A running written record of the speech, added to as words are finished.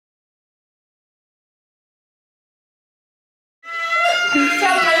Tell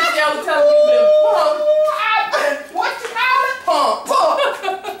him that Ceola, tell him you been pump. I've been, what you call it? Pump.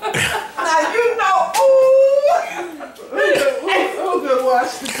 Now you know, Who could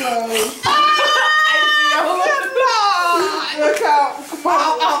wash the clothes? Look out. Come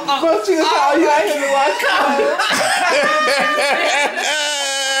on. But you call you out here to wash clothes.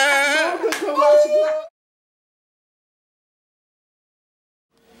 Who could wash clothes?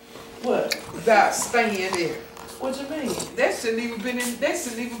 What? about staying there. What you mean? That shouldn't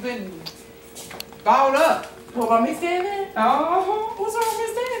even been bought up. What about me staying there? What's wrong with me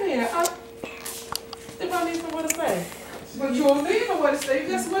staying there? If I need somewhere to stay. But you don't need nowhere to stay. You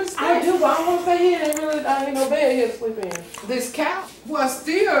got somewhere to stay. I do, but I don't want to stay here. I ain't no bed here to sleep in. This couch? Well,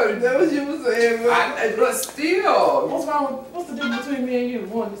 still. That was you was saying, But still. What's wrong with, what's the difference between me and you?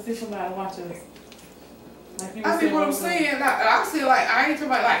 Wanting to see somebody watching us? Like you I mean, what I'm saying, I'm saying, like, I ain't talking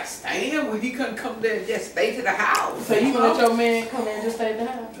about, like, staying when he couldn't come there and just stay to the house. So you gonna let your man come in and just stay at the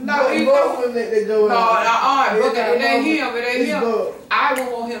house? No, he don't. They go it ain't him. It ain't him. I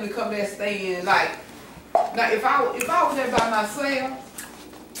would want him to come there, stay in, like, now if I was there by myself,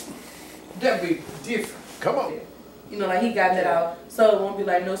 that'd be different. Come on. You know, like he got that out, so it won't be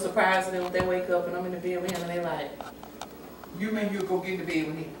like no surprise to them if they wake up and I'm in the bed with him and they like. You mean you'll go get in the bed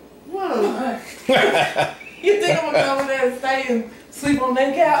with him? Whoa. You think I'm gonna go over there and stay and sleep on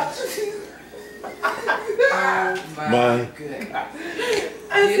that couch? Oh my goodness.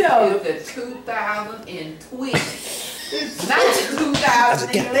 This is the 2020. Not the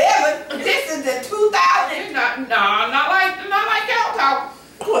 2011. This is the 2000. Not like y'all talk.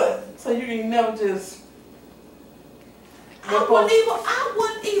 What? So you ain't never just. I wouldn't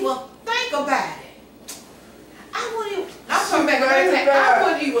even think about it. I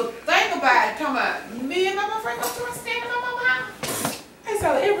wouldn't even think about it. Come on, me and my friend go to a stand on my house. Hey, so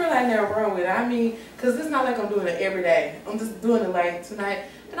it really ain't never wrong with it. I mean, cause it's not like I'm doing it every day. I'm just doing it like tonight,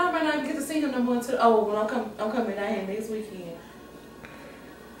 and I might not get to see him no more until when I'm coming down here next weekend.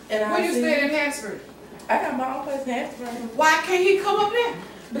 And when you stay in Hansford? I got my own place in Hansford. Why can't he come up there?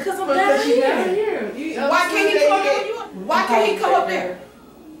 Because I'm down here. Why can't he come up there? Why can't he come up there?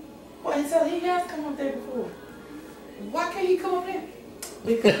 Well, so he has come up there before. Why can't he come up there?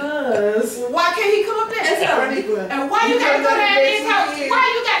 Because why can't he come up there? And why you gotta go down his house? Why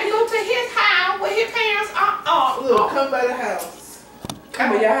you gotta go to his house where his parents are? Look, come by the house. Come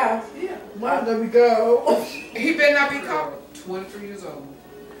by your house? Yeah. Why don't we go? He better not be caught. 23 years old.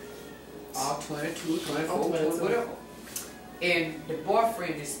 22, 24, whatever. And the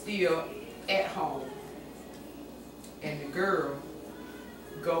boyfriend is still at home. And the girl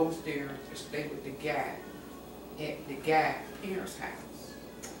goes there to stay with the guy at the guy's parents' house.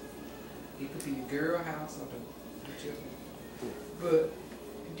 It could be the girl house or the children. But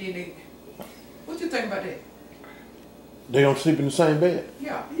then what you think about that? They don't sleep in the same bed?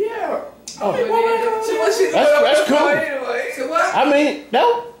 Yeah. Yeah. Oh. That's cool. Anyway. So what? I mean,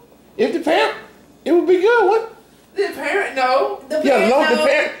 no. If the parent, it would be good, wouldn't it? The parent, no. The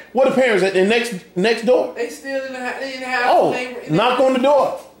parent. What the parents at the next door? They still in the house. Oh, knock on the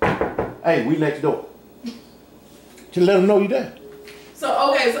door. Hey, we next door. Just let them know you there. So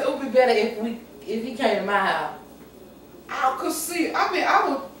okay, so it would be better if he came to my house. I could see. I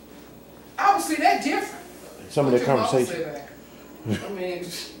would see that different. Some of the conversation. I mean,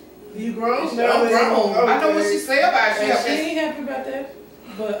 you grown? I'm grown. Okay. I know what she say about it. She ain't happy about that.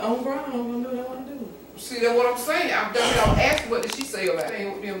 But I'm grown. I'm gonna do what I want to do. See, that's what I'm saying. I'm asking what did she say about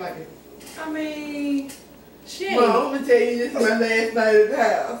it. With them like that. I mean, she ain't. Well, I'm gonna tell you this is my last night at the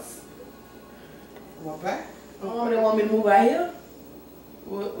house. Well, back. Oh, they want me to move out here?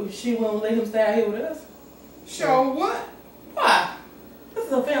 Well, she won't let him stay out here with us? Sure what? Why? This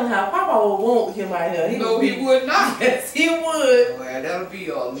is a family house. Papa would want him out here. He would not. Yes, he would. Well, that'll be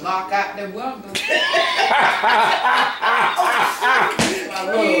a knock out the window.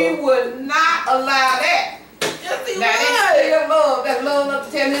 He would not allow that. Yes, he now, would. that's still love. That's love enough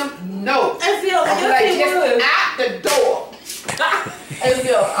to tell him no. And still, I'm like, just out the door. And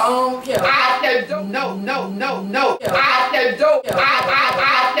still, I don't care. Out the door. No. Out the door.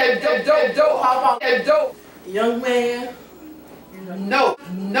 Out the door. Out the door. Young man. No.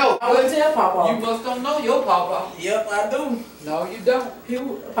 I would tell Papa. You must don't know your Papa. Yep, I do. No, you don't.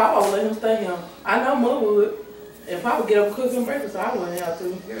 Papa would let him stay here. I know Mother would. And Papa get up and cook him breakfast, so I wouldn't have to.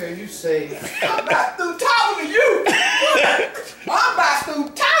 Yeah, you say, I'm about through talking to you. I'm about through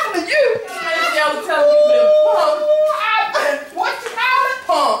talking to you. Y'all tell me you been pumped. I've been, what you call it?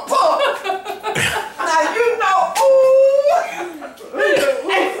 Pump. Now you know,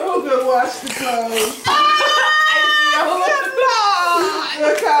 Who could wash the clothes? Hey, Ceola.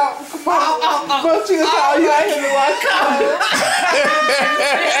 Look out. But she can call you out here to watch clothes.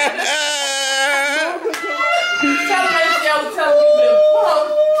 Tell them that Ceola, tell them you been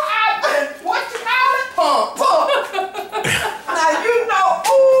pumped. I've been, what you call it? Pumped. Now you know,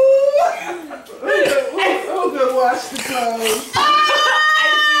 Who could watch the clothes?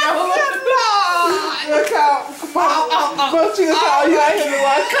 Look out. But she can call you out here to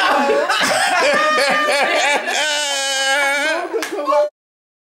watch clothes.